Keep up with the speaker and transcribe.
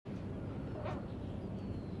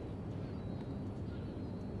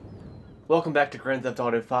Welcome back to Grand Theft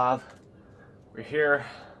Auto 5. We're here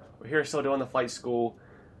still doing the flight school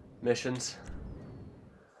missions.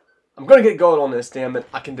 I'm gonna get gold on this, damn it.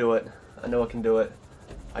 I can do it. I know I can do it.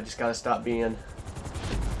 I just gotta stop being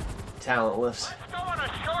talentless. Let's go on a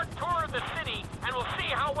short tour of the city, and we'll see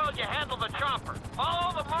how well you handle the chopper.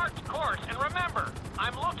 Follow the marked course, and remember,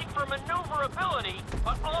 I'm looking for maneuverability,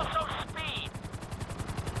 but also speed.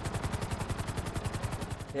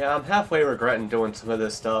 Yeah, I'm halfway regretting doing some of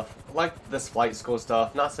this stuff. I like this flight school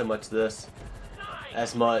stuff, not so much this,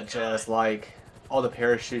 as much as like all the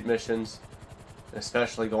parachute missions,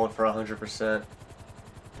 especially going for 100%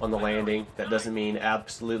 on the landing. That doesn't mean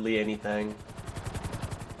absolutely anything.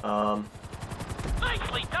 Nicely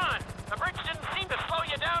done! The bridge didn't seem to slow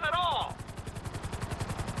you down at all.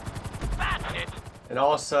 That's it. And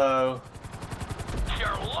also,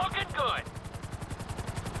 You're looking good.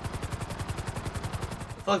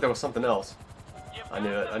 I feel like there was something else. I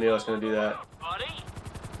knew it. I knew I was going to do that. Buddy?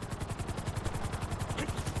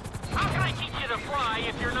 How can I teach you to fly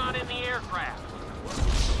if you're not in the aircraft?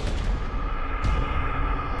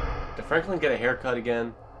 Did Franklin get a haircut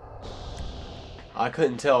again? I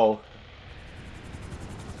couldn't tell.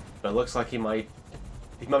 But it looks like he might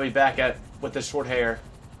be back with the short hair.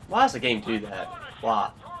 Why does the game do that?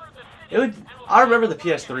 Why? I remember the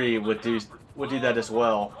PS3 would do that as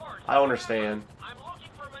well. I don't understand.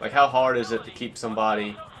 Like, how hard is it to keep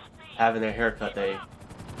somebody having their haircut they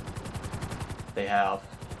have?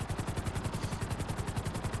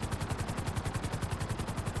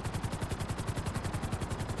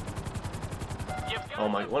 Oh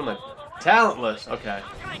my, what am I? Talentless, okay.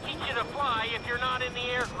 How can I teach you to fly if you're not in the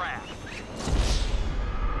aircraft?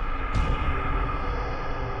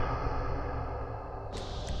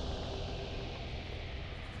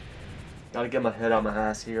 Gotta get my head out my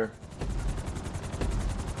ass here.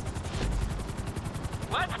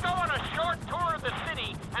 Let's go on a short tour of the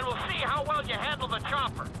city, and we'll see how well you handle the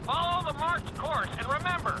chopper. Follow the marked course, and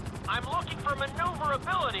remember, I'm looking for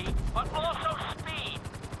maneuverability, but also speed.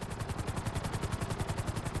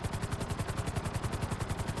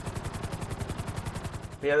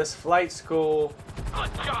 Yeah, this flight school,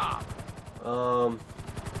 Good job.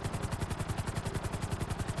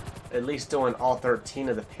 at least doing all 13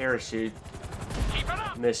 of the parachute Keep it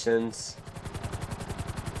up. missions.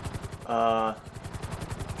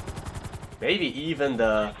 Maybe even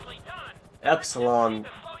the Nicely done. Epsilon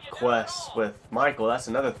quests with Michael. That's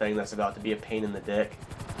another thing that's about to be a pain in the dick.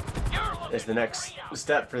 You're looking Is the next way up.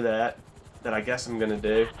 step for that I guess I'm gonna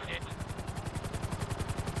do. That's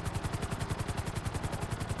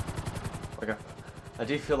it. Like I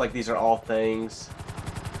do feel like these are all things.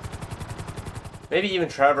 Maybe even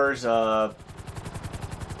Trevor's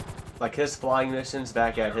like his flying missions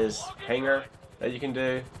back at his hangar that you can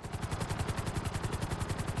do.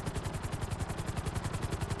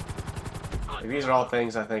 Like, these are all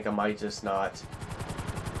things I think I might just not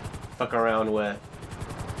fuck around with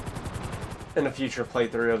in a future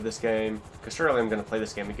playthrough of this game. Because surely I'm going to play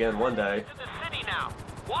this game again one day. To the city now.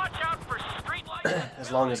 Watch out for street lights.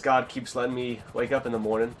 As long as God keeps letting me wake up in the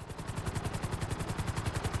morning.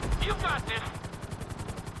 You got this.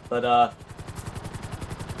 But,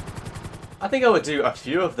 I think I would do a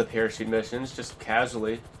few of the parachute missions, just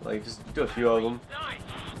casually. Like, just do a few of them, Nice.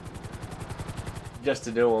 just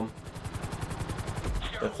to do them.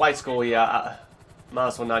 The flight school, yeah, I might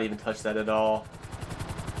as well not even touch that at all.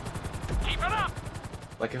 Keep it up.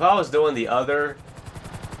 Like, if I was doing the other,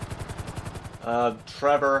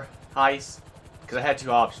 Trevor heist, because I had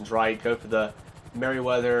two options, right? Go for the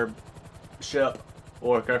Merryweather ship,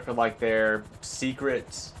 or go for, like, their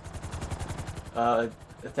secrets,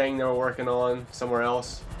 thing they were working on somewhere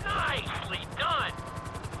else. Nicely done.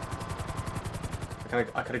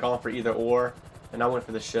 I could have gone for either or, and I went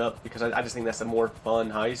for the ship because I just think that's a more fun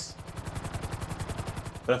heist.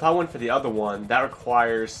 But if I went for the other one, that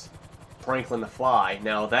requires Franklin to fly.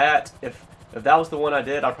 Now that, if that was the one I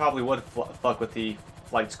did, I probably would fuck with the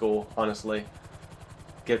flight school, honestly.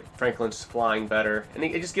 Get Franklin's flying better. And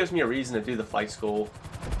it just gives me a reason to do the flight school.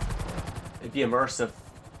 It'd be immersive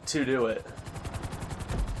to do it.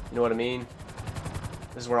 You know what I mean?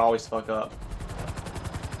 This is where I always fuck up.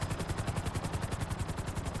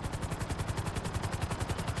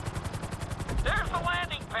 There's the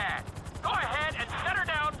landing pad. Go ahead and set her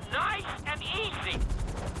down nice and easy.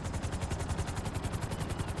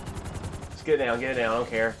 Just get it down, get it down. I don't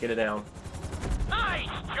care. Get it down. Nice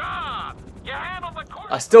job. You handled the course.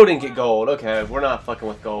 I still didn't get gold. Okay, we're not fucking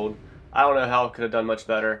with gold. I don't know how I could have done much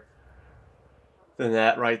better than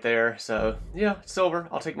that right there. So, yeah, silver.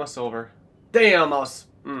 I'll take my silver. Damn, I was...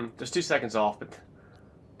 just 2 seconds off, but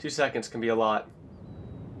 2 seconds can be a lot.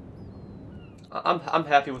 I'm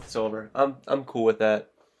happy with silver. I'm cool with that.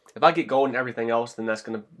 If I get gold and everything else, then that's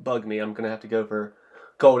gonna bug me. I'm gonna have to go for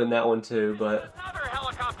gold in that one too. But Another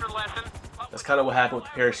helicopter lesson. that's kind of what happened with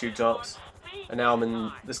the parachute jumps. And now I'm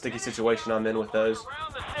in the sticky situation I'm in with those.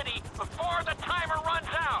 Around the city before the timer runs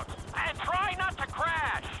out. And try not to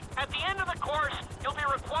crash. At the end of the course, you'll be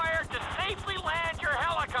required to safely land your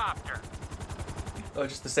helicopter. Oh,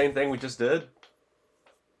 just the same thing we just did?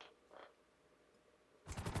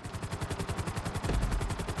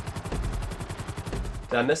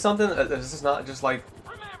 Did I miss something? This is not just like...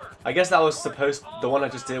 Remember, I guess that was supposed... The one I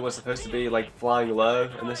just did was supposed to be like flying low,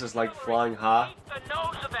 and this is like flying high. the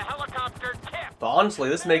nose of the helicopter tip. But honestly,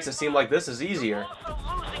 this makes it seem like this is easier.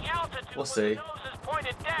 Also losing altitude We'll when see. the nose is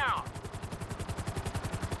pointed down.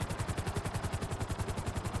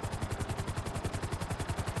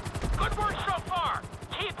 Good work so far.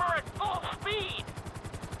 Keep her at full speed.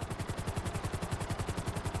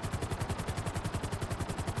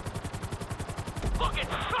 Looking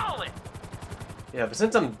solid. Yeah, but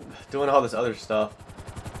since I'm doing all this other stuff,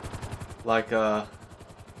 like, I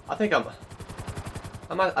think I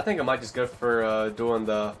might just go for, doing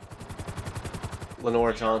the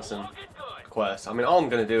Lenora Johnson Looking good. quest. I mean, all I'm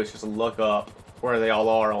gonna do is just look up where they all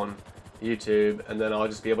are on YouTube, and then I'll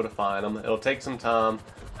just be able to find them. It'll take some time,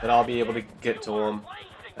 but I'll be able to get to them,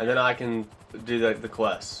 and then I can do the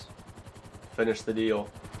quests, finish the deal.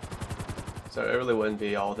 So it really wouldn't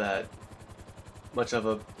be all that much of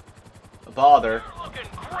a bother. You're looking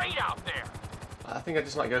great out there. I think I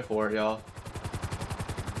just might go for it, y'all.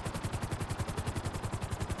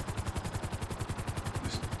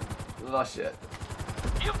 Oh shit.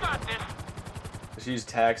 You got this. Just use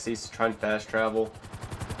taxis to try and fast travel.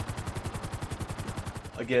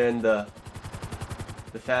 Again, the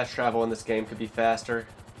fast travel in this game could be faster,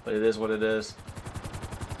 but it is what it is.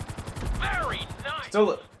 Very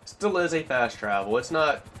nice. Still is a fast travel. It's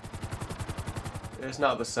not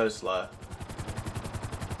but so slow.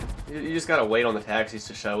 You just gotta wait on the taxis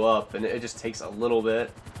to show up, and it just takes a little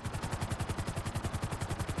bit.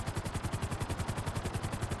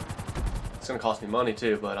 It's gonna cost me money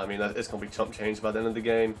too, but I mean it's gonna be chump change by the end of the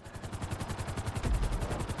game.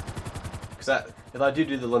 Because if I do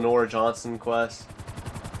the Lenora Johnson quest,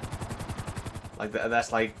 like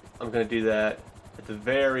that's like I'm gonna do that at the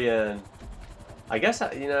very end. I guess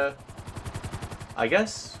I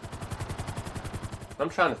guess I'm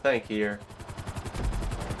trying to think here.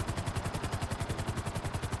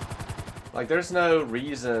 Like, there's no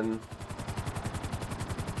reason.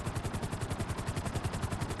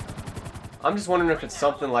 I'm just wondering if it's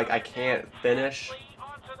something like I can't finish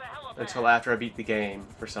until after I beat the game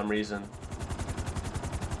for some reason.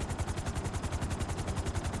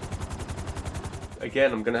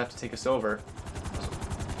 Again, I'm gonna have to take a silver.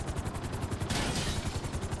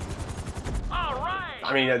 All right.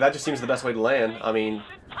 I mean, that just seems the best way to land. I mean,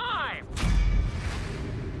 Time.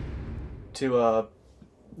 to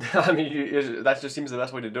I mean, that just seems the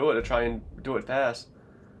best way to do it, to try and do it fast.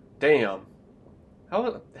 Damn.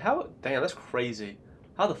 Damn, that's crazy.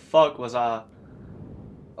 How the fuck was I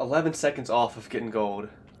 11 seconds off of getting gold?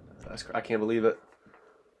 I can't believe it.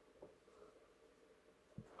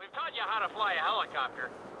 We've taught you how to fly a helicopter.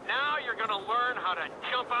 Now you're going to learn how to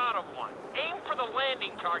jump out of one. Aim for the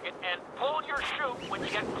landing target and pull your chute when you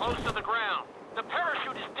get close to the ground. The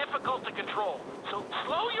parachute is difficult to control, so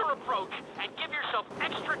slow your approach and give yourself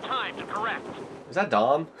extra time to correct. Was that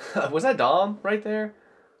Dom? Was that Dom right there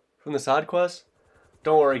from the side quest?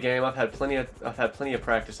 Don't worry, game. I've had plenty of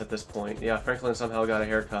practice at this point. Yeah, Franklin somehow got a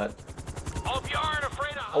haircut. Hope you aren't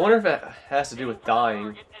afraid of I wonder if it has to do with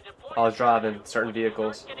dying while I was driving certain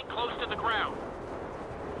vehicles. getting close to the ground.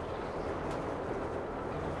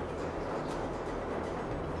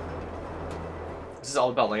 This is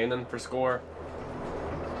all about landing for score.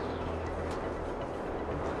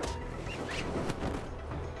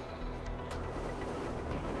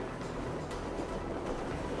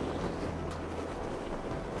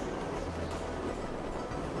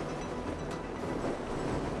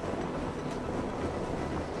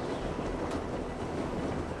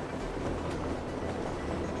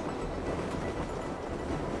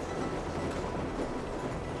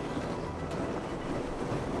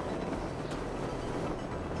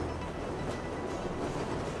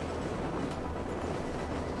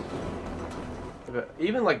 But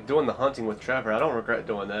even like doing the hunting with Trevor, I don't regret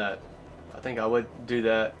doing that. I think I would do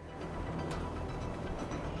that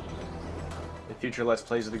in future Let's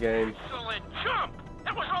Plays of the game. Excellent jump!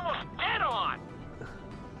 That was almost dead on!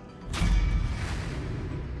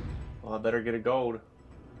 Well, I better get a gold.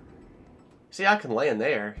 See, I can land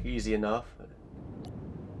there easy enough.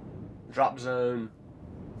 Drop zone.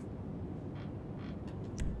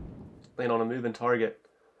 Land on a moving target.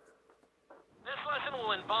 This lesson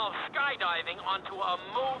will involve skydiving onto a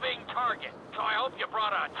moving target, so I hope you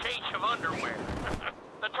brought a change of underwear.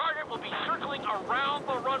 The target will be circling around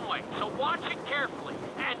the runway, so watch it carefully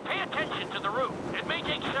and pay attention to the route. It may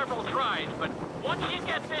take several tries, but once you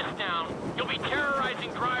get this down, you'll be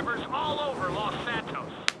terrorizing drivers all over Los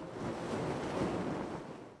Santos.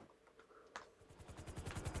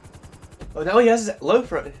 Oh, now he has his low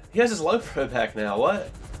pro. He has his low pro back now.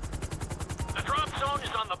 What? The drop zone is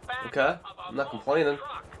on the back Okay, of a I'm not mobile complaining.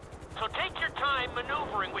 truck, so take your time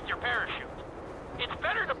maneuvering with your parachute. It's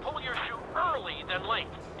better to pull your chute early than late.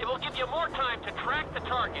 It will give you more time to track the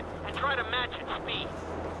target and try to match its speed.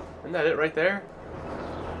 Isn't that it right there?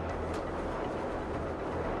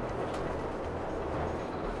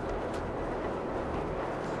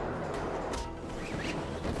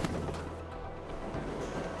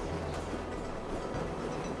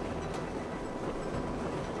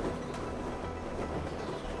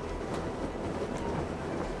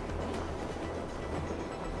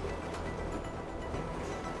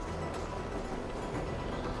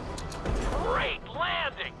 Great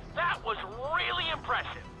landing! That was really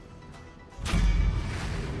impressive.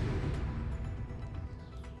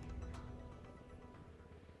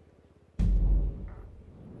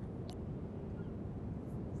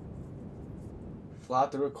 Fly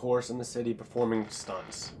through a course in the city performing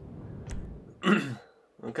stunts.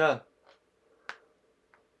 Okay.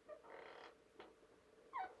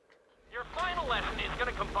 Your final lesson is going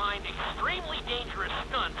to combine extremely dangerous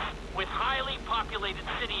stunts with highly populated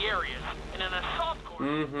city areas in an assault course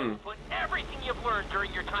that will put everything you've learned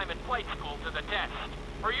during your time in flight school to the test.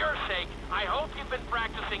 For your sake, I hope you've been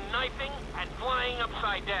practicing knifing and flying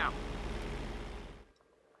upside down.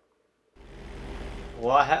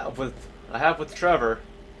 Well, I have with Trevor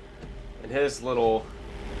and his little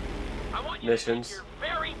I want you missions. to take your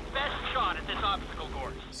very best shot at this obstacle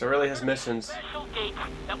course. So really his missions. Special gates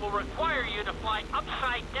that will require you to fly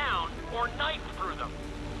upside down or knife through them.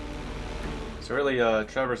 So really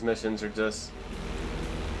Trevor's missions are just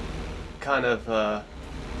kind of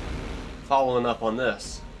following up on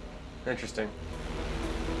this. Interesting.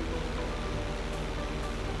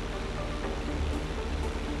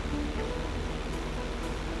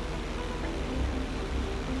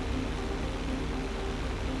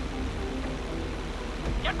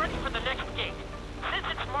 Get ready for the next gate. Since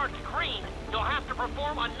it's marked green, you'll have to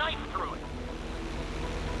perform a knife through it.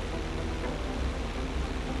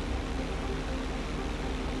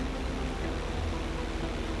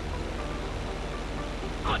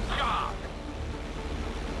 Good job!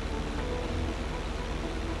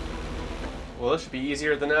 Well, this should be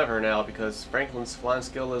easier than ever now because Franklin's flying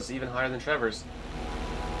skill is even higher than Trevor's.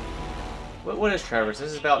 What is Trevor's?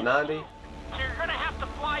 This is about 90? So you're gonna have to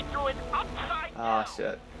fly through it upside down. Ah,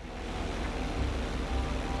 shit.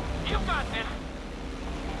 You got this.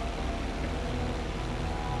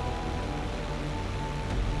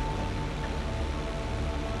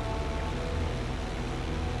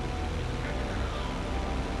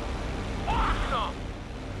 Awesome!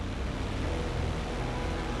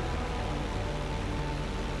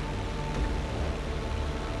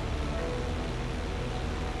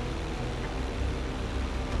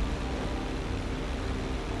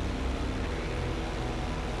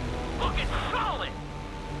 Looking solid!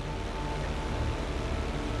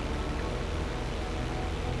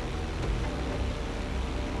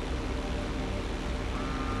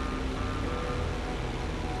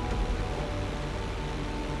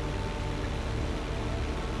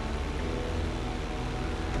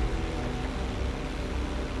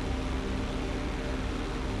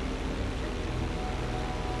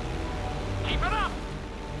 Keep it up!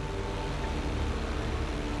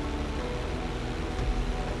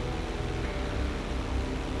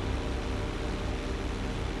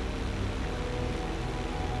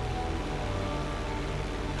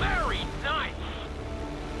 Very nice!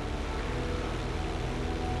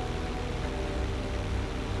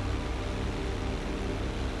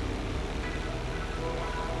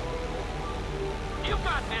 You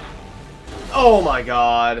got this! Oh my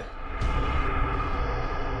god.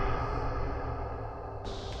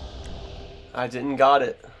 I didn't got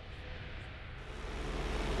it.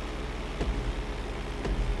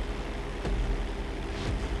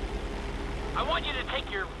 I want you to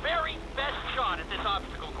take your very best shot at this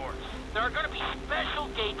obstacle course. There are going to be special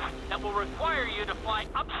gates that will require you to fly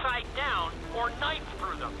upside down or knife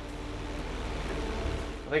through them.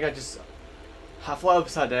 I think I fly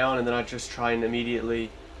upside down and then I just try and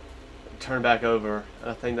immediately turn back over.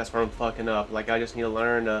 And I think that's where I'm fucking up. Like I just need to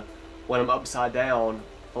learn to, when I'm upside down,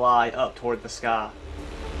 fly up toward the sky.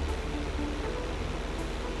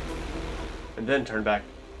 and then turn back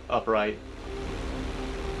upright.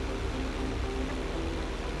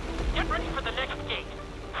 Get ready for the next gate.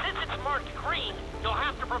 Since it's marked green, you'll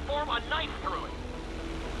have to perform a knife through it.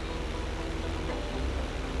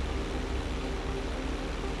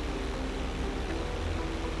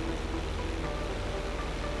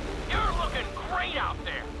 You're looking great out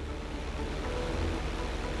there.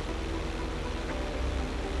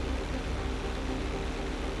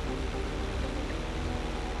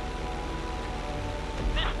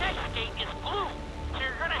 This next gate is blue, so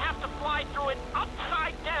you're gonna have to fly through it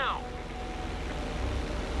upside down.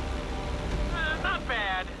 Not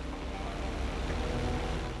bad.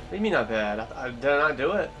 What do you mean not bad? Did I not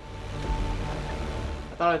do it?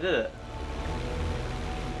 I thought I did it.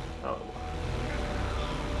 Oh.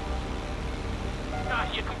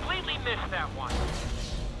 Gosh, you completely missed that one.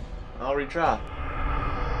 I'll retry.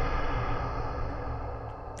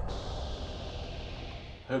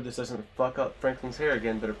 I hope this doesn't fuck up Franklin's hair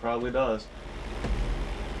again, but it probably does.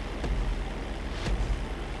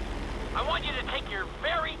 I want you to take your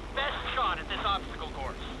very best shot at this obstacle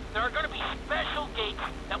course. There are going to be special gates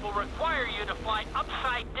that will require you to fly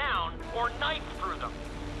upside down or knife through them.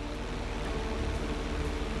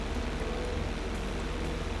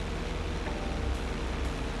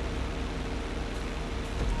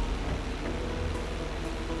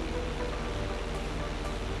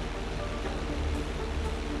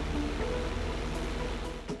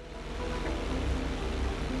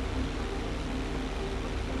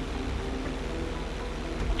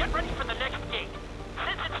 Get ready for the next gate.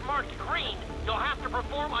 Since it's marked green, you'll have to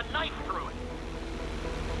perform a knife through it.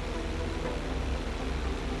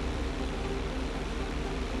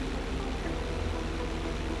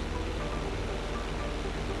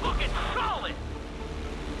 Looking solid!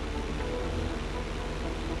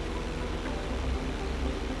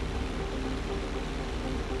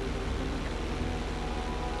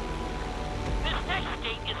 This next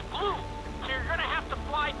gate is blue, so you're gonna have to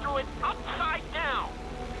fly through it upside down.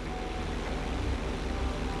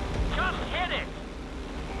 Just hit it!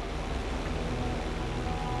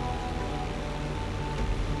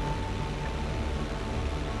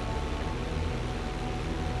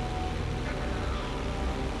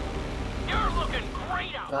 You're looking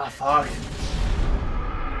great out. Ah, fuck.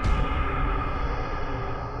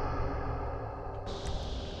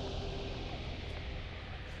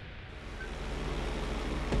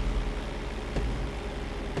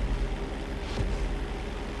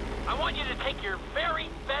 I want you to take your very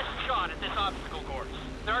best shot at this obstacle course.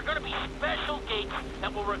 There are going to be special gates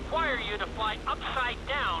that will require you to fly upside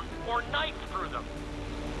down or knife through them.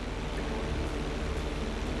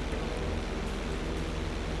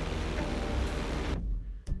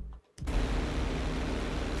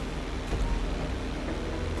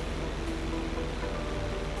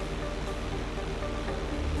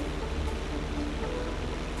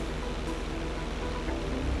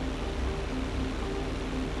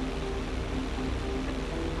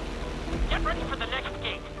 Get ready for the next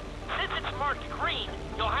gate. Since it's marked green,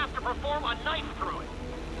 you'll have to perform a knife through it.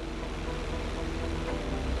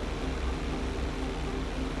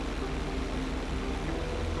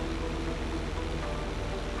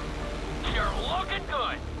 You're looking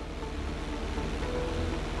good.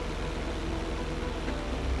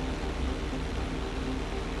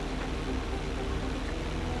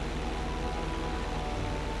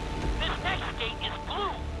 This next gate is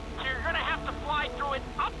blue, so you're gonna have to fly through it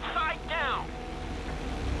upside down.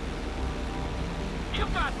 You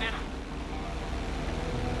got this.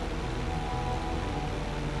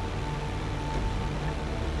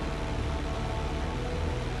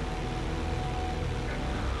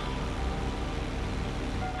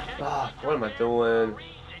 Ah, what am I doing?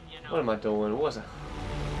 What am I doing? What was it?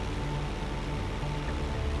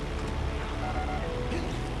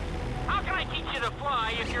 How can I teach you to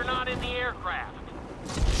fly if you're not in the aircraft?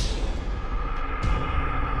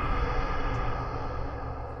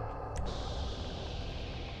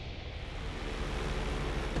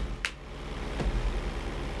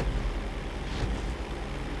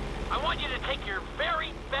 I want you to take your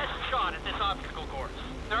very best shot at this obstacle course.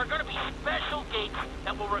 There are going to be special gates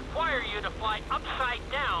that will require you to fly upside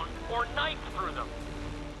down or knife through them.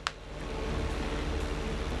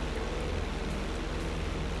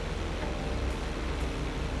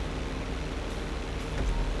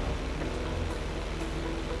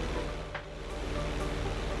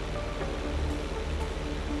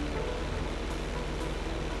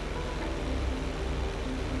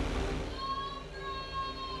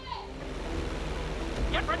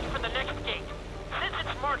 Get ready for the next gate. Since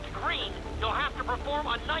it's marked green, you'll have to perform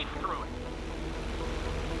a knife through it.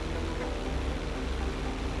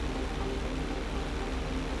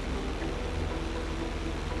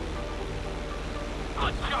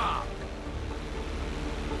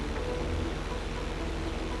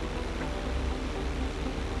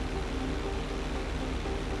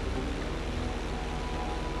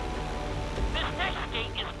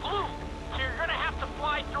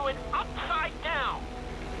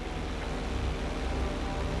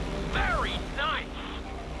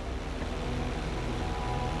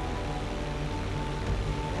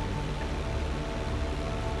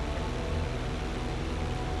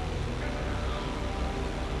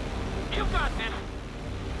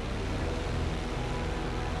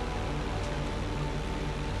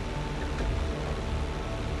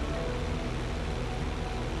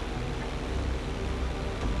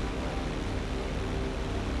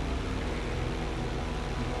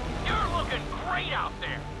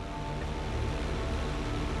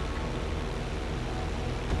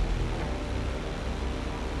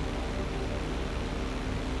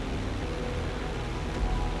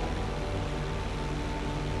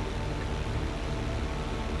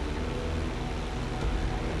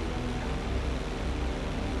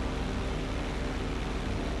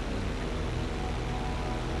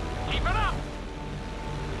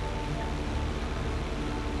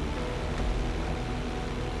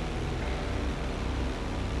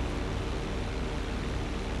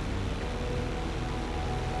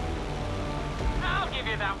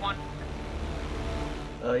 you that one.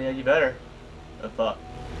 Oh yeah, you better. Oh fuck.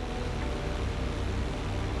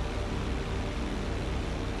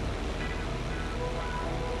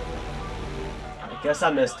 I guess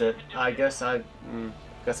I missed it. I guess I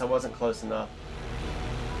wasn't close enough.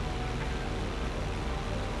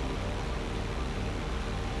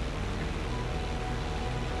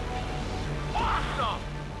 Awesome!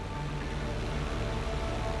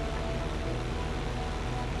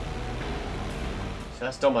 So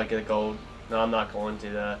I still might get a gold. No, I'm not going to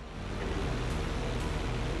that.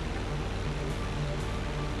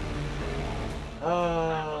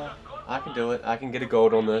 I can do it. I can get a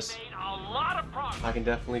gold on this. Made a lot of progress. I can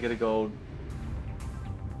definitely get a gold.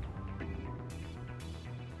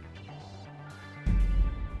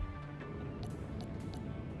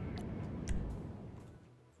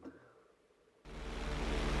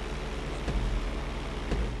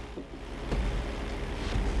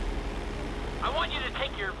 I want you to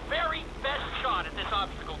take your very best shot at this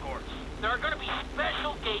obstacle course. There are going to be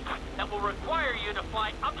special gates that will require you to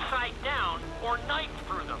fly upside down or knife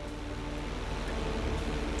through them.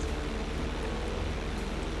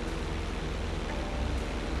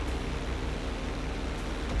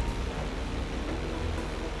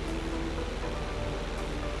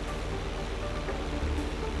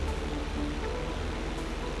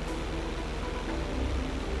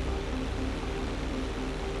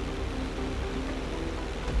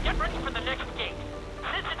 Get ready for the next gate.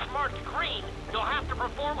 Since it's marked green, you'll have to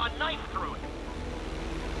perform a knife through it.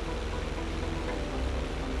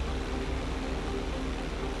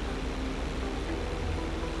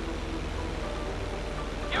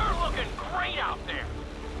 You're looking great out there.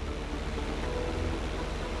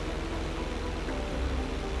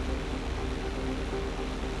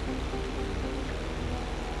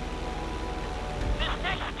 This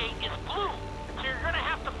next gate is blue, so you're gonna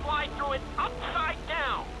have to fly through it upside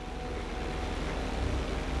down.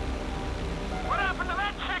 What happened to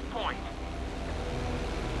that checkpoint?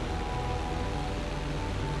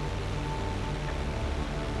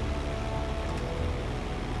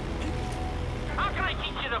 How can I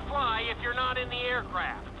teach you to fly if you're not in the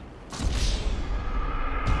aircraft?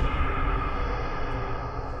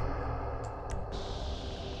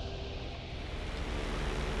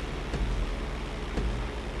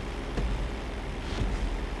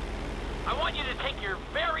 I want you to take your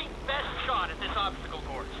very best shot at this obstacle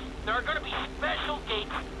course. There are going to be special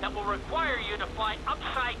gates that will require you to fly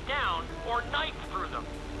upside down or knife through them.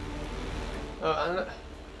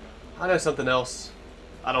 I know something else.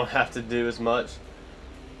 I don't have to do as much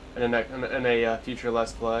in a future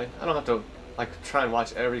Let's Play. I don't have to like try and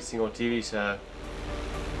watch every single TV show.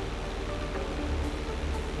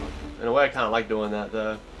 In a way, I kind of like doing that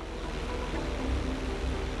though.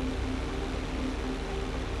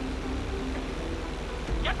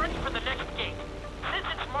 Get ready for the next gate. Since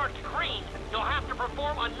it's marked green, you'll have to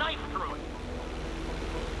perform a knife through it.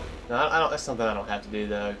 No, I don't. That's something I don't have to do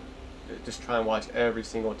though. Just try and watch every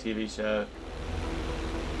single TV show.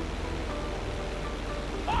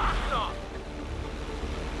 Awesome!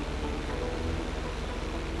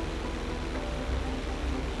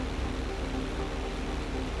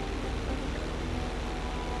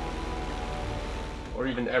 Or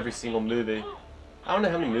even every single movie. I don't know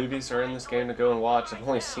how many movies are in this game to go and watch. I've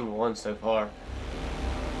only seen one so far.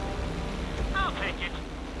 I'll take it.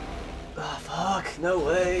 Ah, fuck. No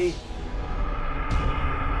way.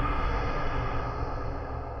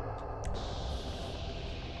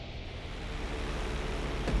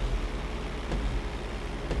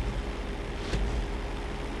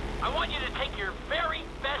 I want you to take your very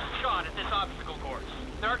best shot at this obstacle course.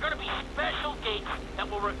 There are going to be special gates that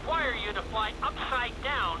will require you to fly upside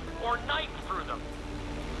down or knife through them.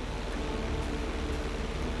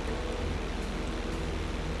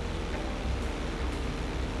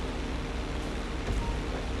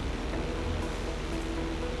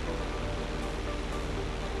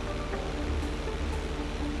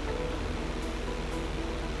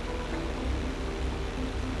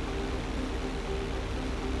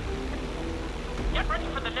 Get ready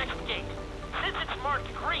for the next gate. Since it's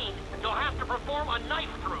marked green, you'll have to perform a knife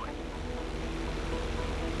through it.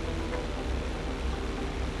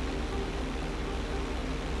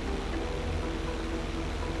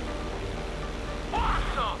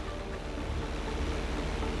 Awesome!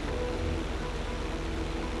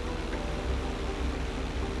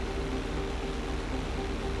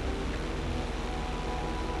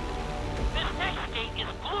 This next gate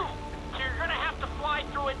is blue, so you're gonna have to fly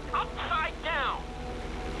through it upside down.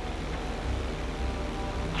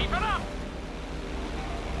 Keep it up!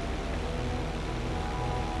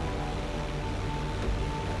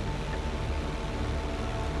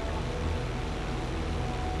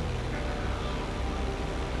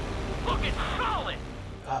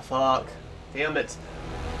 fuck. Damn it.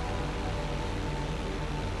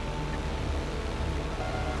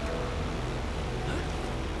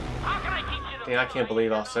 How can I teach you to Dang, I can't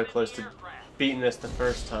believe I was so close to beating this the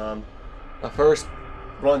first time. My first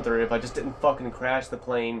run through, if I just didn't fucking crash the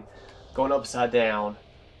plane going upside down,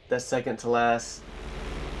 that second to last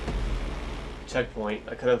checkpoint,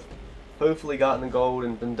 I could have hopefully gotten the gold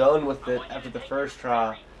and been done with it after the first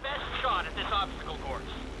try. best shot at this obstacle course.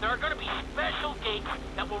 There are going to be special gates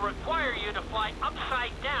that will require you to fly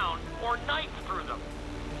upside down or knife through them.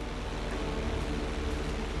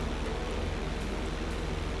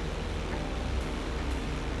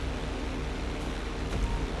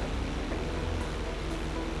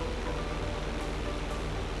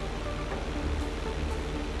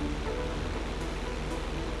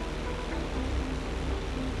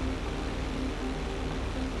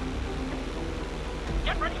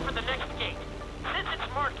 Get ready for the next gate. Since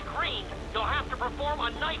it's marked green, you'll have to perform a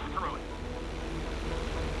knife through it.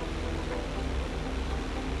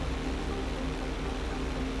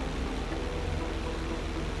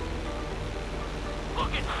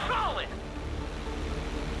 Looking solid!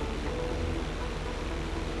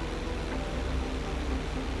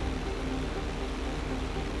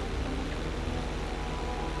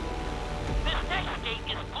 This next gate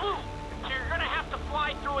is blue, so you're gonna have to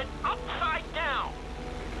fly through it upside down.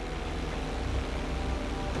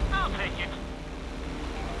 I'll take it.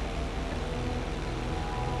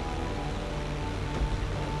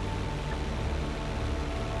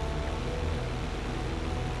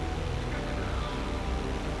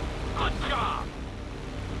 Good job.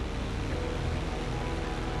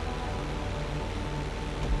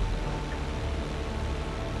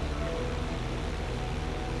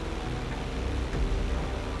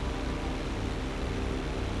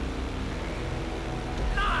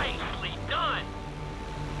 Nicely done.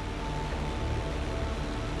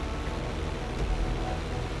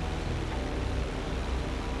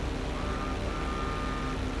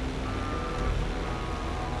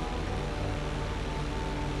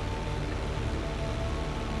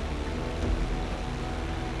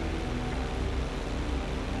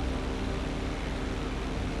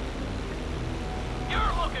 You're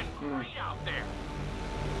looking great out there.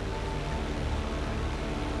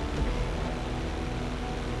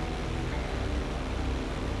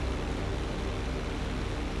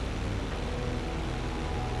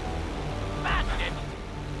 That's it.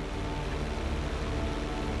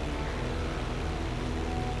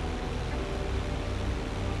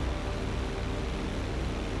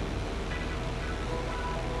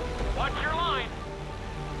 Watch your line.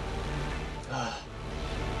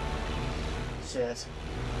 Shit.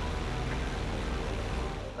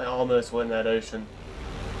 I almost went in that ocean.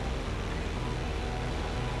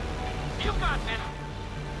 You got this.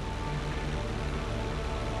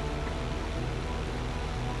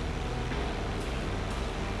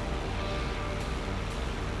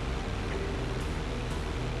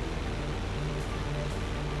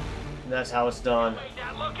 And that's how it's done. Made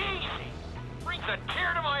that look easy. Brings a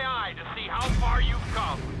tear to my eye to see how far you've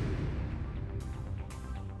come.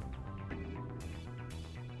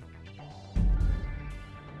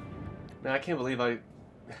 Man, I can't believe I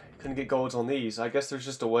couldn't get golds on these. I guess there's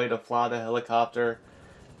just a way to fly the helicopter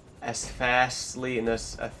as fastly and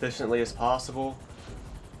as efficiently as possible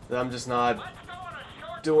that I'm just not Let's go on a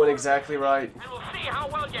short doing exactly right. and we'll see how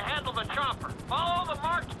well you handle the chopper. Follow the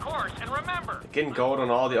marked course and remember, Getting gold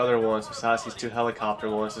on all the other ones besides these two helicopter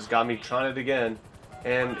ones has got me trying it again.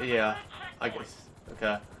 And yeah, I guess.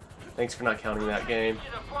 Okay. Thanks for not counting that game.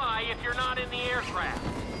 you to fly if you're not in the aircraft.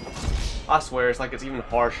 I swear, it's like it's even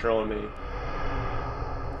harsher on me.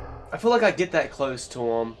 I feel like I get that close to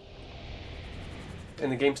them, and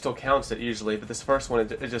the game still counts it usually, but this first one,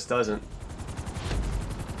 it just doesn't.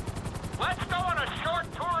 Let's go on a short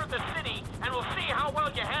tour of the city and we'll see how well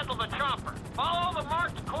you handle the chopper. Follow the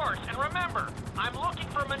marked course and remember, I'm looking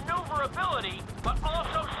for maneuverability, but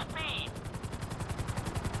also speed.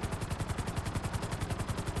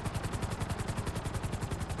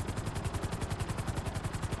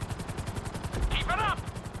 Keep it up!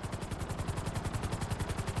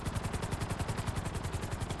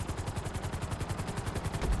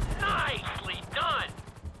 Nicely done!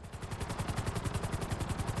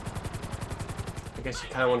 I guess you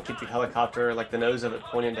kind of want to keep the helicopter, like the nose of it,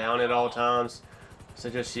 pointing down at all times. So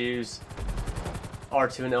just use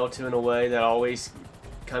R2 and L2 in a way that always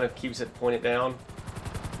kind of keeps it pointed down.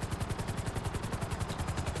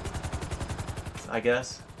 I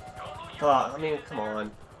guess. I mean, come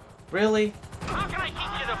on. Really? How can I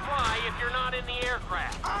teach you to fly if you're not in the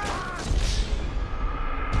aircraft?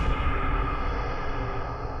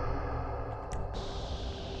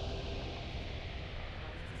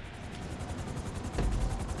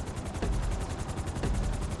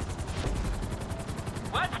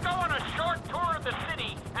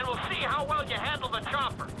 see how well you handle the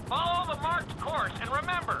chopper. Follow the marked course, and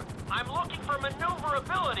remember, I'm looking for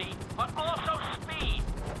maneuverability, but also speed.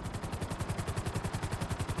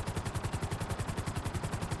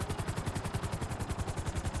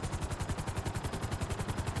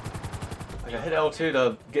 Like, I hit L2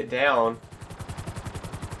 to get down,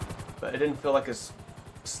 but it didn't feel like it's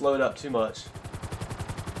slowed up too much.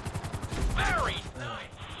 Very nice.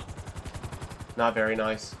 Not very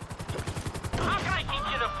nice. How can I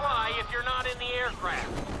teach you to fly if you're not in the aircraft?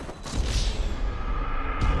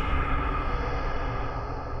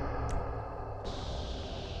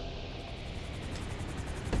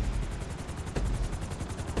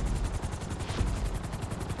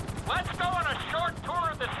 Let's go on a short tour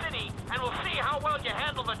of the city, and we'll see how well you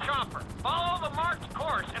handle the chopper. Follow the marked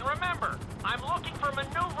course, and remember, I'm looking for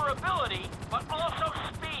maneuverability, but also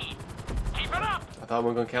speed. Keep it up! I thought we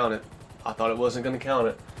were going to count it. I thought it wasn't going to count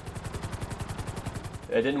it.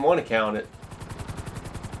 It didn't want to count it.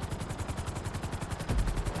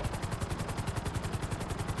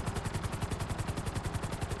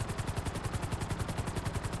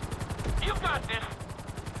 You got this!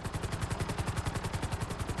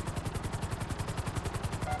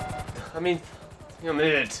 I mean, a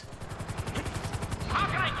minute. How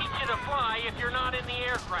can I teach you to fly if you're not in the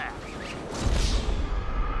aircraft?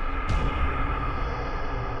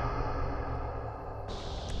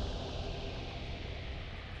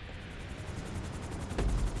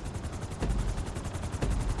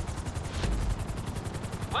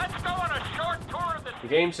 Let's go on a short tour of the The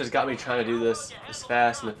game's just got me trying to do this as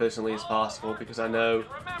fast and efficiently as possible because I know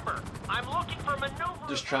Remember, I'm looking for maneuver.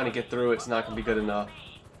 just trying to get through it's not going to be good enough.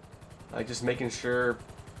 Like, just making sure,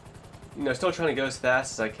 you know, still trying to go as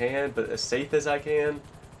fast as I can, but as safe as I can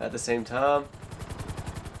at the same time.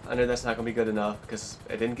 I know that's not going to be good enough because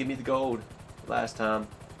it didn't give me the gold last time.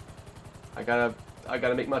 I gotta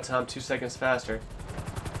make my time 2 seconds faster.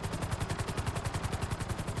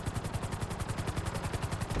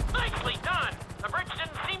 Nicely done! The bridge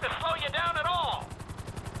didn't seem to slow you down at all.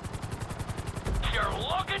 You're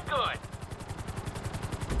looking good.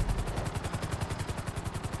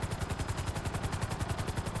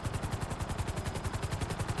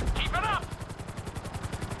 Keep it up!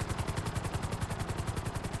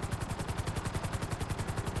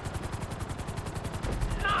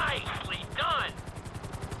 Nicely done!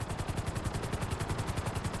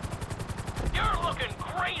 You're looking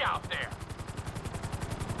great out there!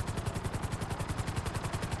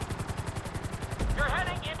 You're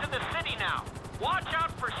heading into the city now. Watch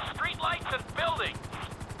out for streetlights and buildings.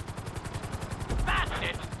 That's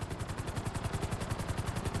it!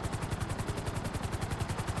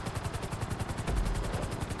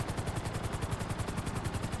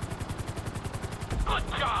 Good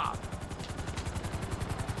job!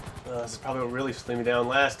 This is probably what really slowed me down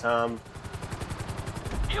last time.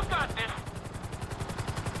 You got this!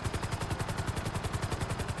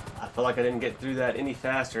 I feel like I didn't get through that any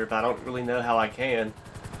faster, but I don't really know how I can.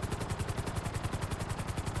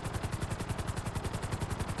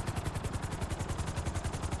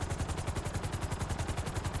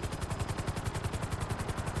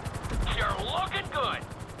 You're looking good!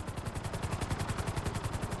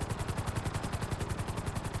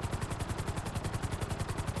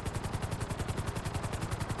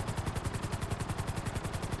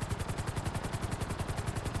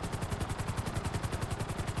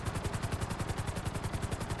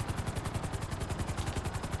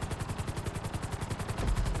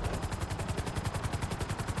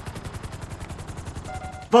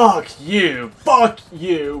 Fuck you! Fuck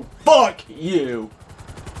you! Fuck you!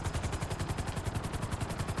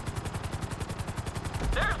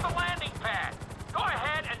 There's the landing pad. Go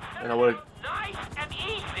ahead and set And I it would've- up nice and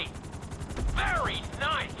easy. Very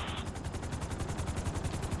nice.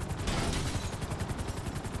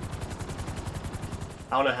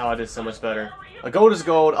 I don't know how I did so much better. A gold is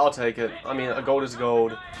gold, I'll take it. I mean, a gold is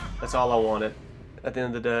gold. That's all I wanted at the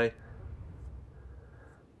end of the day.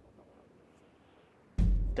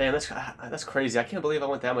 Damn, that's crazy. I can't believe I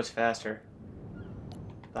went that much faster.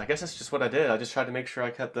 I guess that's just what I did. I just tried to make sure I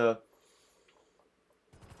kept the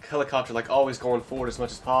helicopter like always going forward as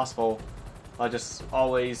much as possible by just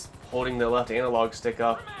always holding the left analog stick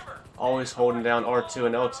up, always holding down R2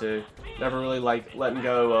 and L2, never really like letting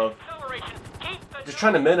go of, Acceleration. Keep the just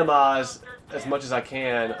trying to minimize as much as I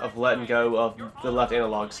can of letting go of the left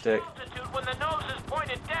analog stick. altitude when the nose is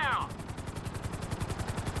pointed down.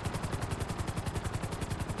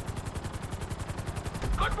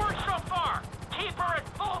 Good work so far. Keep her at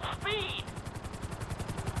full speed.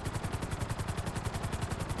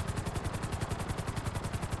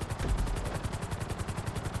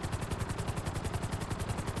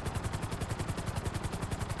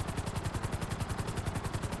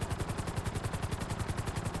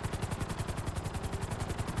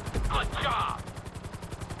 job!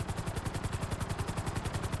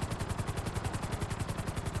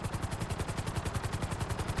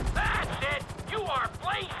 That's it! You are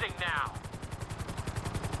blazing now!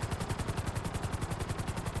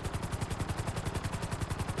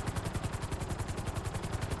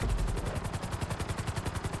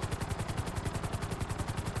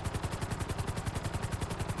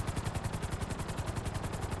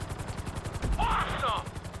 Awesome!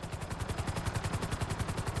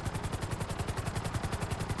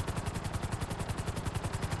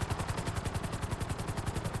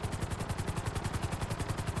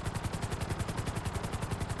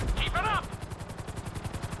 Keep it up!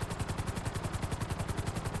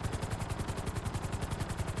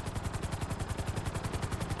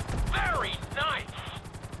 Very nice!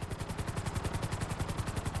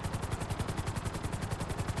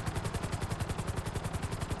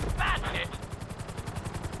 That's it!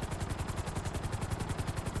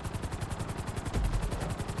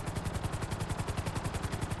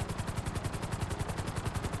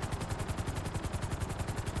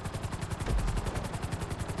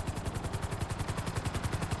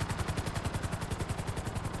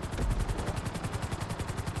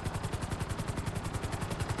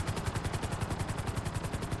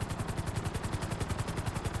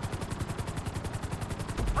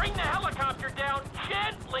 Bring the helicopter down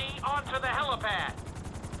gently onto the helipad.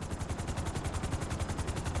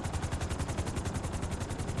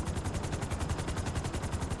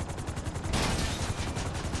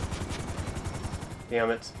 Damn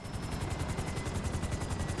it.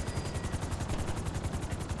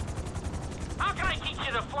 How can I teach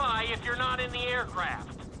you to fly if you're not in the aircraft?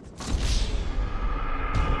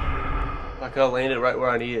 If I could have landed right where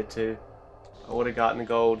I needed to, I would have gotten the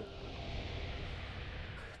gold.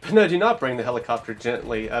 But no, do not bring the helicopter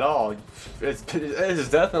gently at all. It is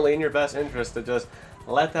definitely in your best interest to just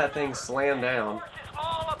let that thing slam down. Course is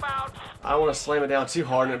all about I don't want to slam it down too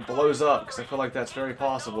hard and it blows up, because I feel like that's very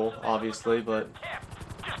possible, obviously, but tip.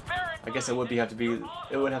 Just bear in I guess it would mind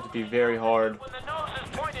it would have to be very hard. when the nose is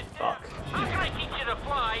pointed down. Fuck. How can I teach you to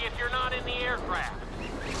fly if you're not in the aircraft?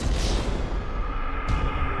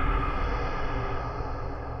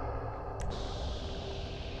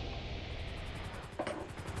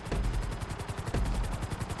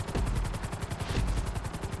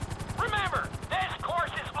 Remember, this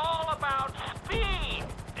course is all about speed.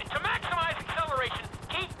 To maximize acceleration,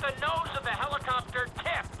 keep the nose of the helicopter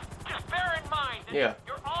tipped. Just bear in mind that Yeah.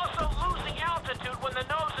 you're also losing altitude when the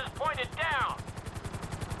nose is pointed down.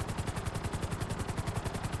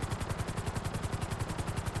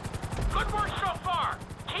 Good work so far.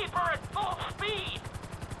 Keep her at full speed.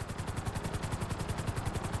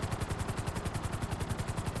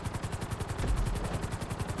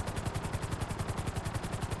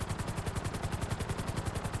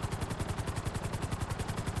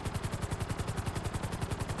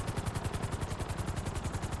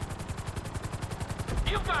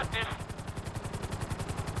 You got this.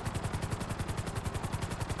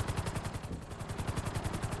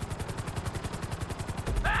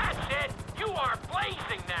 That's it. You are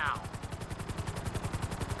blazing now.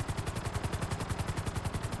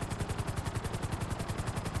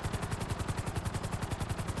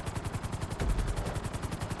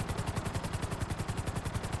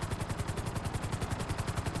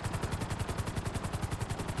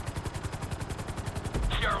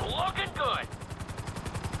 You're looking good.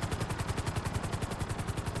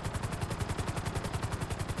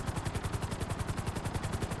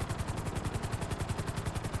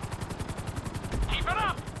 Keep it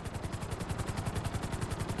up.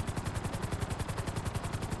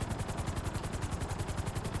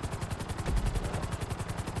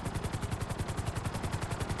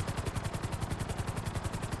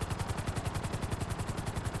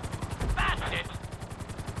 That's it.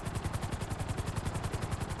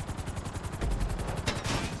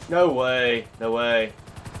 No way. No way.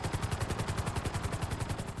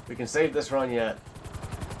 We can save this run yet.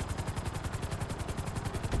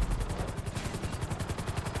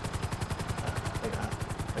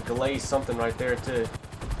 I glazed something right there too.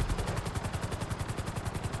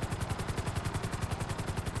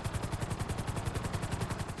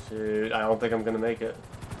 Shoot, I don't think I'm gonna make it.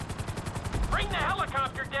 Bring the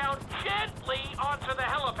helicopter down gently onto the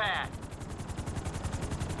helipad.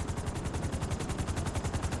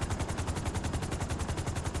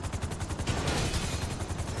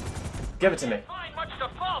 Give it to me. Find much to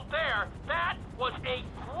fault there. That was a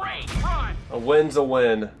great run. A win's a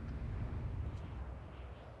win.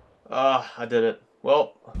 I did it.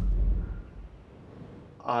 Well,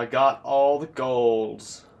 I got all the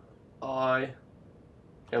golds. I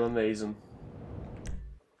am amazing.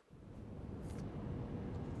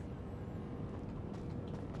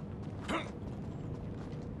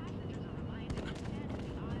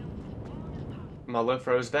 My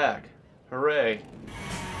Lofro's back. Hooray.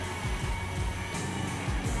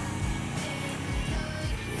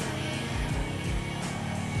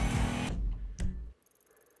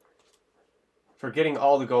 For getting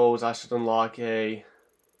all the goals, I should unlock a...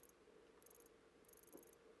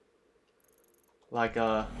 like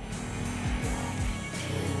a...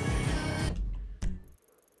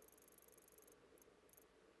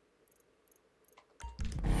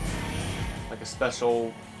 like a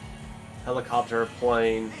special helicopter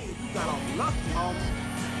plane that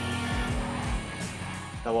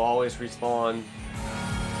will always respawn.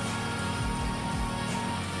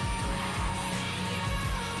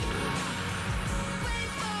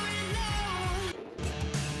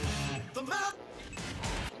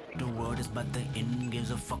 The world is but the end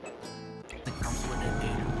gives a fuck. That comes with an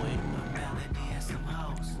 808. A melody and some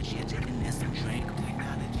hoes. Shit, chicken and some drink.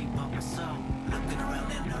 Technology bump my soul. Looking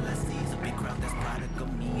around and all I see is a big crowd that's product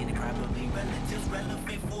of me and the crowd of me relatives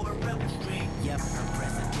relevant for a rebel string. Yep, her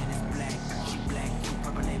president is black. She black, two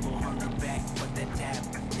purple label on her back. But that tab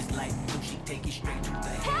is light blue. She take it straight to the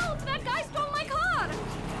head. Help! That guy stole my car!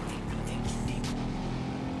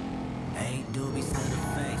 Hey, doobies to the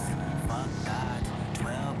face. Fuck God.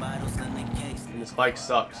 12 bottles in the case. And this bike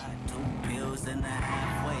sucks. 2 pills in the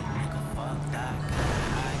halfway. Nigga, fuck that.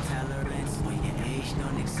 High tolerance when your age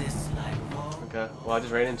don't exist. Like, whoa. Okay, well I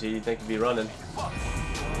just ran into you. You'd think you'd be running.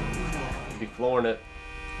 You'd be flooring it.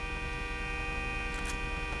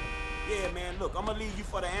 Yeah, man, look, I'm gonna leave you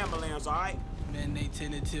for the ambulance, alright? Man, they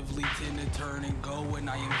tentatively tend to turn and go when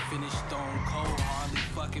I am finished stone cold. Hardly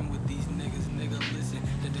fucking with these niggas, nigga. Listen,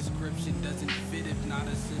 the description doesn't fit. If not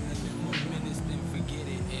a synonym of menace, then forget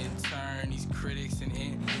it. In turn, these critics and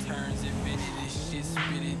interns invented this shit,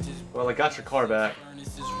 spit it just. Well, I got your car back.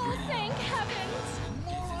 Thank heavens!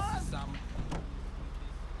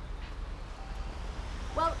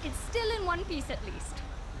 Well, it's still in one piece at least.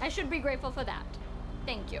 I should be grateful for that.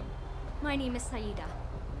 Thank you. My name is Saida.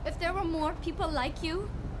 If there were more people like you,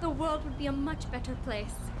 the world would be a much better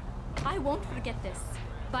place. I won't forget this.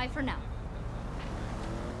 Bye for now.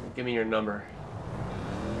 Give me your number.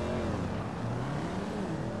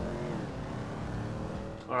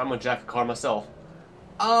 Or I'm gonna jack a car myself.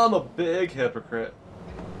 I'm a big hypocrite.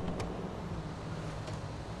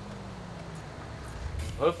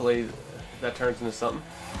 Hopefully that turns into something.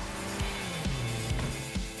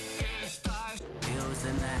 Pills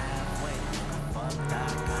in the halfway. Fuck that.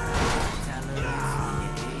 Tolerance when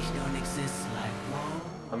your age don't exist. Like,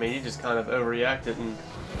 whoa. I mean, you just kind of overreacted and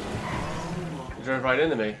drove right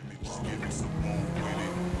into me.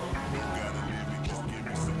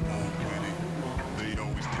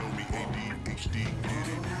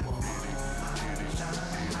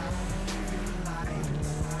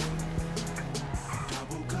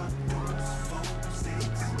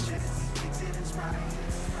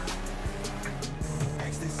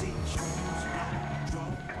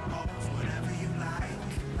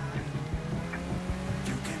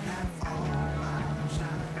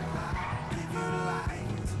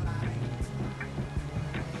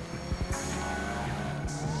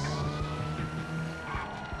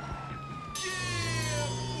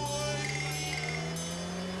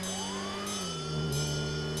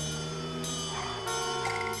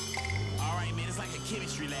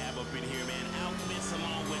 Chemistry lab up in here, man. Alchemists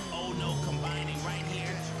along with Ono combining right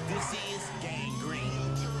here. This is gangrene.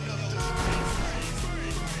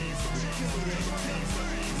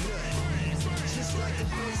 Just like the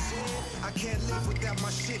boy said, I can't live without my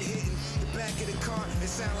shit hitting the back of the car. It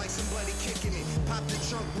sound like somebody kicking it. Pop the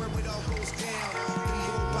trunk where it all goes down. The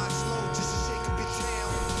robot slow just to shake up your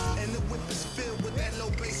town. And the whip is filled with that low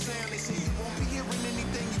bass sound. They say you won't be hearing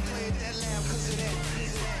anything you play it that loud cause of that.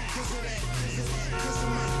 Cause of that. Cause of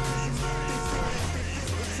my.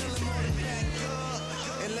 Tell them all to back up.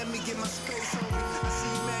 And let me get my space on me. I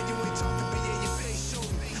see you mad, you ain't talking, but yeah, your face show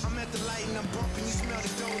me. I'm at the light and I'm bumping, you smell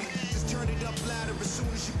the doughy. Just turn it up louder as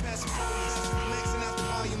soon as you pass the police. Maxing out the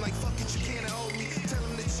volume like fuck it, you can't hold me. Tell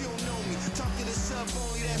them that you don't know me. Talk to the sub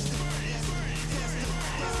only, that's the.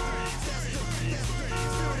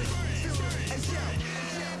 Hey, yo.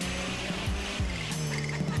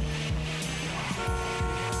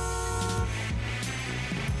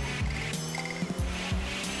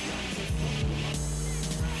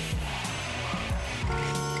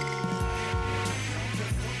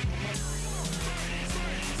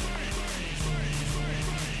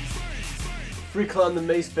 Free climb the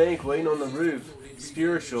Mace Bank, waiting on the roof.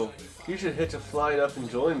 Spiritual. You should hitch a flight up and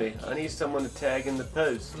join me. I need someone to tag in the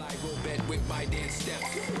post. With my dance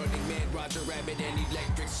steps, Running Man, Roger Rabbit, and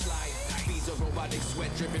electric slide. Beats of robotic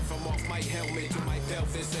sweat dripping from off my helmet to my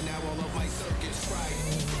pelvis, and now all of my circuits fried.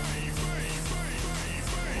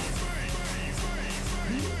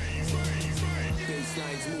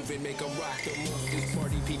 Baselines moving, make 'em rock the most.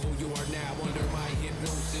 Party people, you are now under my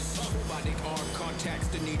hypnosis. Robotic arm contacts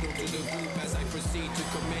the needle to the group as I proceed to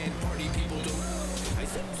command party people to. I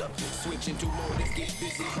switch into mode, let's get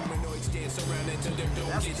busy. Humanoids dance around until their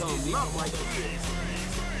dome gets dizzy.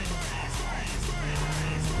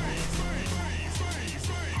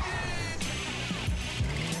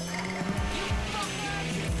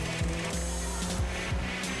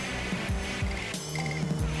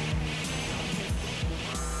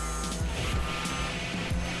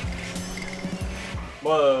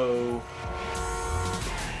 Whoa.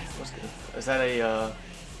 What's good? Is that a,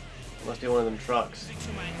 must be one of them trucks.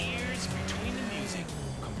 To my ears, between the music,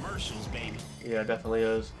 commercials, baby. Yeah, it definitely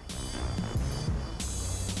is.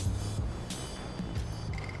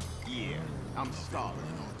 Yeah, I'm starving.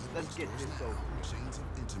 Let's get this over. Chains of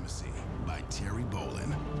Intimacy by Terry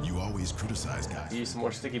Bolin. You always criticize guys. Use some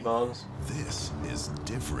more sticky bombs. This is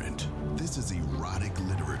different. This is erotic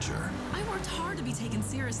literature. I worked hard to be taken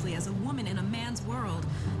seriously as a woman in a man's world.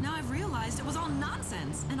 Now I've realized it was all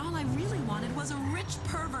nonsense, and all I really wanted was a rich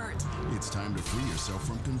pervert. It's time to free yourself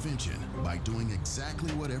from convention by doing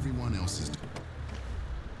exactly what everyone else is doing.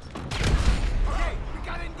 Okay, we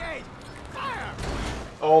gotta engage. Fire!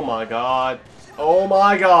 Oh my god. Oh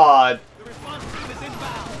my god. The response team is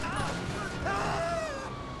inbound.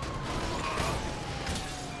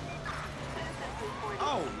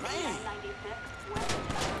 Oh man!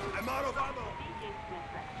 I'm out of ammo.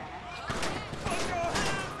 Put your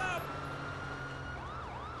hands up!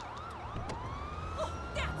 Oh,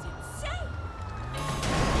 that's insane!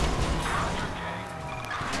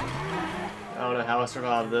 I don't know how I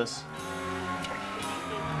survived this.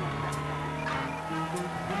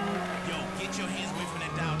 Yo, get your hands away from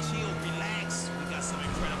that dial. Chill, relax. We got some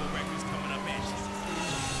incredible records coming up at you.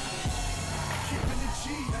 Keeping it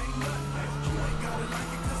G ain't nothing. You ain't gotta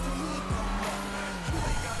like it 'cause the hood don't love it. You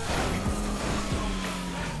ain't gotta like it 'cause the hood don't love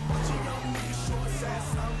it. Watching young niggas show his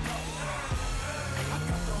ass out. I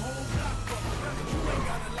got the whole block bumping. You ain't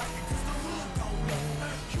gotta like it 'cause the hood don't love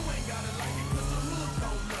it. You ain't gotta like it 'cause the hood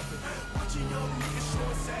don't love it. Watching young niggas show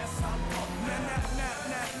his ass out.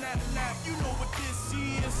 Nah, you know what this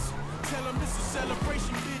is. Tell them this is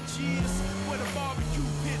celebration, bitches. Where the barbecue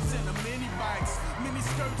pits and the mini bikes, mini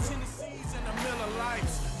skirts, Tennessees and the Miller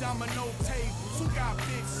Lights, domino tables. Who got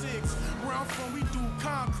big six? Where I'm from, we do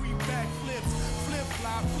concrete backflips, flip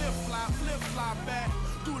fly back.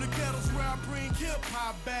 Through the ghettos where I bring hip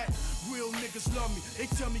hop back. Real niggas love me, they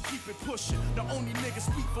tell me keep it pushing. The only niggas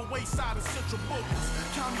speak for Wayside and Central Bookings.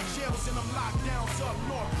 County jails and them lockdowns up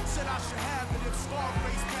north. Said I should have it if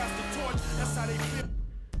Scarface passed the torch. That's how they feel.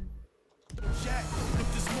 Jack, if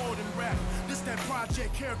this more than rap, this that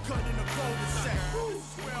project haircut in a golden sack.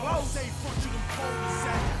 Where I say front you them cold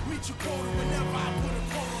sack. Meet your quota whenever I put a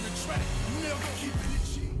quote on the track. Never keeping it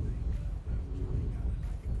cheap.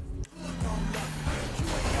 Hood don't love it. You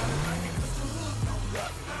ain't gotta like it 'cause the hood don't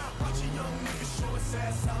love it. Watching young niggas show his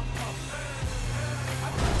ass out pumping. I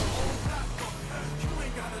got the whole block bumping. You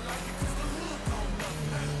ain't gotta like it 'cause the hood don't love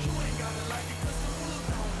it. You ain't gotta like it 'cause the hood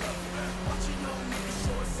don't love it. Watching young niggas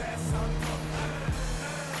show his ass out pumping.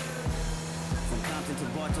 From Compton to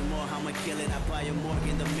Baltimore, I'ma kill it. I buy a morgue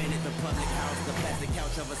in the minute. The public house, the plastic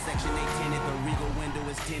couch of a Section 8 tenant. The Regal window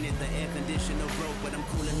is tinted. The air conditioner broke, but I'm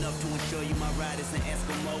cool enough to ensure you my ride is an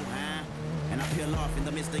Eskimo, huh? And I peel off in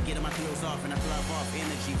the midst of getting my thrills off, and I thrive off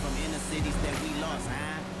energy from inner cities that we lost,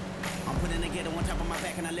 huh? I'm putting together on top of my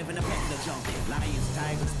back, and I live in the back of the jungle. Lions,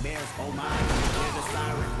 tigers, bears, oh my. Hear the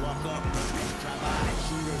siren, walk up, drive by,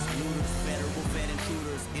 shooters, looters, federal vet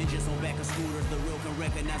intruders, engines on back of scooters. The real can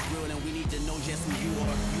recognize real, and we need to know just who you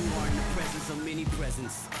are. You are in the presence of many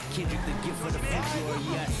presents. Kendrick, the gift for the future,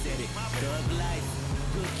 yeah, I said it. Thug life,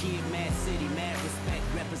 good kid, mad city, mad respect,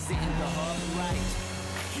 representing the hard right.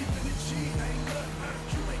 Keeping it G ain't nothing.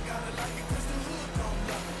 You ain't gotta like it 'cause the hood don't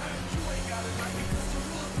love it. You ain't gotta like it 'cause the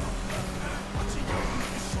hood don't love it. Watching young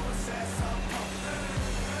niggas show his ass out pumping.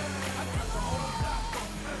 I got the whole block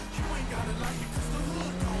bumping. You ain't gotta like it 'cause the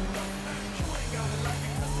hood don't love it. You ain't gotta like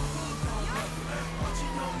it 'cause the hood don't love it.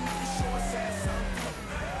 Watching young niggas show his ass out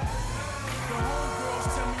pumping. The homegirls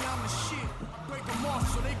tell me I'm the shit. Break them off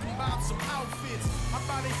so they can buy some outfits. I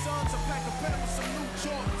buy their sons a pack of pants with some new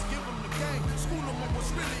Jordans. Give them the game, school them on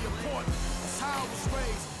what's really important. That's how I was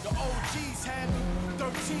raised. The OGs had me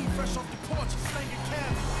 13, fresh off the porch, slinging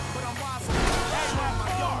candy. But I'm wise enough to add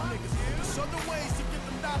my young niggas. There's other ways to get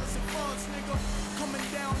them dollars and funds, nigga. Coming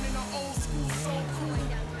down in an old school, so cool.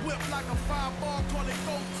 Whip like a 5-ball, call it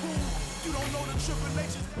go cool. You don't know the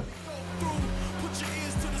tribulations that we go through. Put your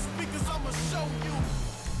ears to the speakers, I'ma show you.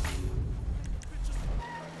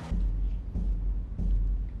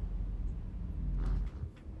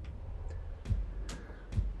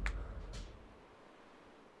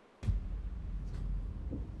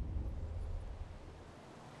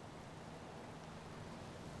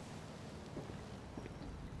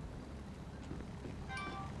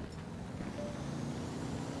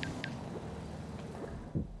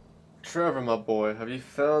 Trevor, my boy, have you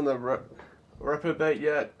found the reprobate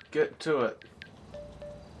yet? Get to it.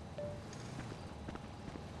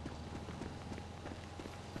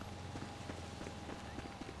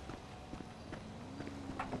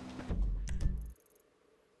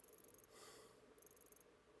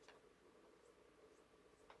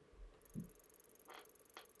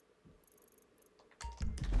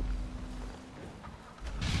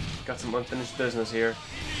 Got some unfinished business here.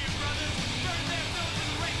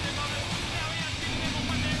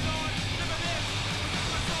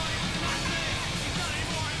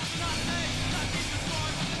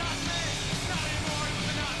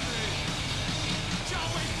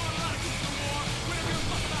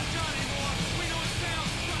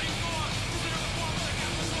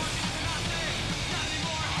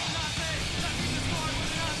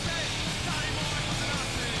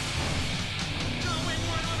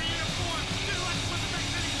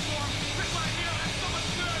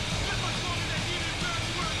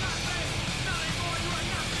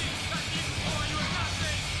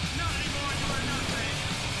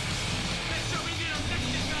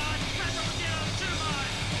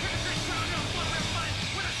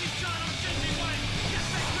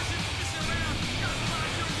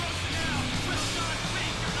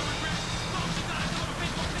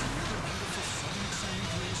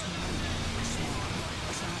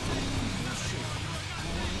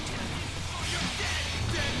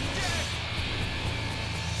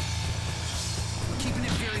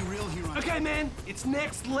 Okay, man, it's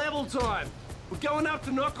next level time. We're going up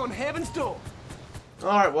to knock on heaven's door.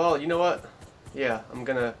 Alright, well, you know what? Yeah, I'm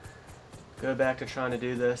gonna go back to trying to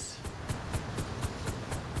do this.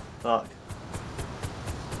 Fuck.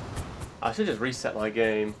 I should just reset my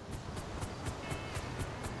game.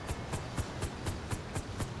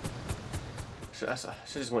 I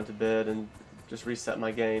should just went to bed and just reset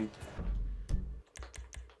my game.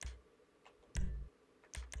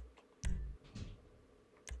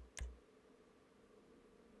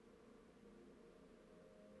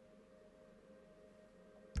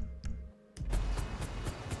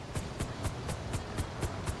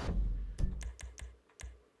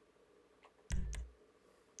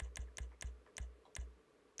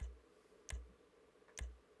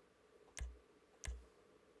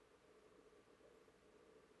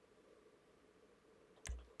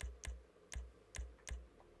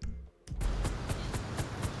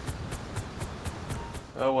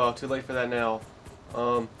 Oh well, too late for that now.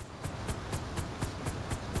 I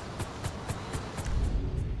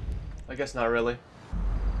guess not really.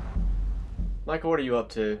 Michael, what are you up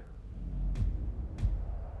to?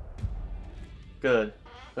 Good.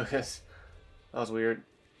 Okay, that was weird.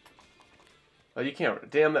 Oh, you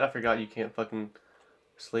can't. Damn it, I forgot you can't fucking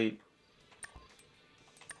sleep.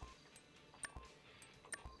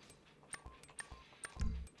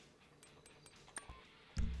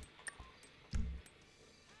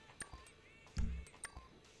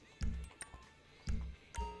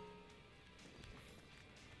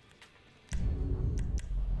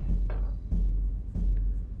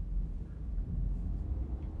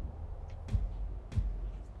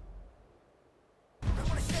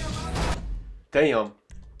 Damn.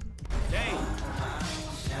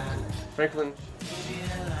 Franklin.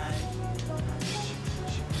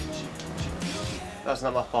 That's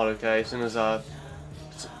not my fault, okay? As soon as I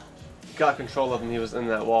got control of him, he was in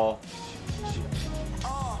that wall.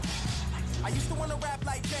 I used to want to rap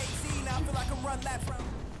like Jay-Z, now I feel like I'm run laps round.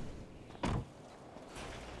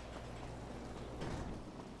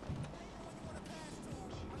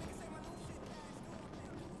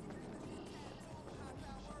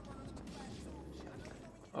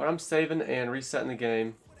 Alright, I'm saving and resetting the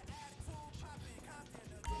game.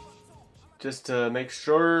 Just to make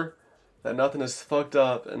sure that nothing is fucked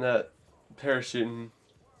up in that parachuting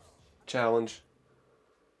challenge.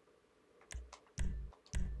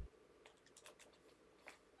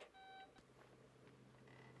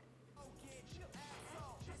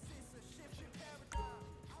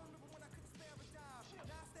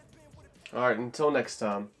 Alright, until next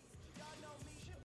time.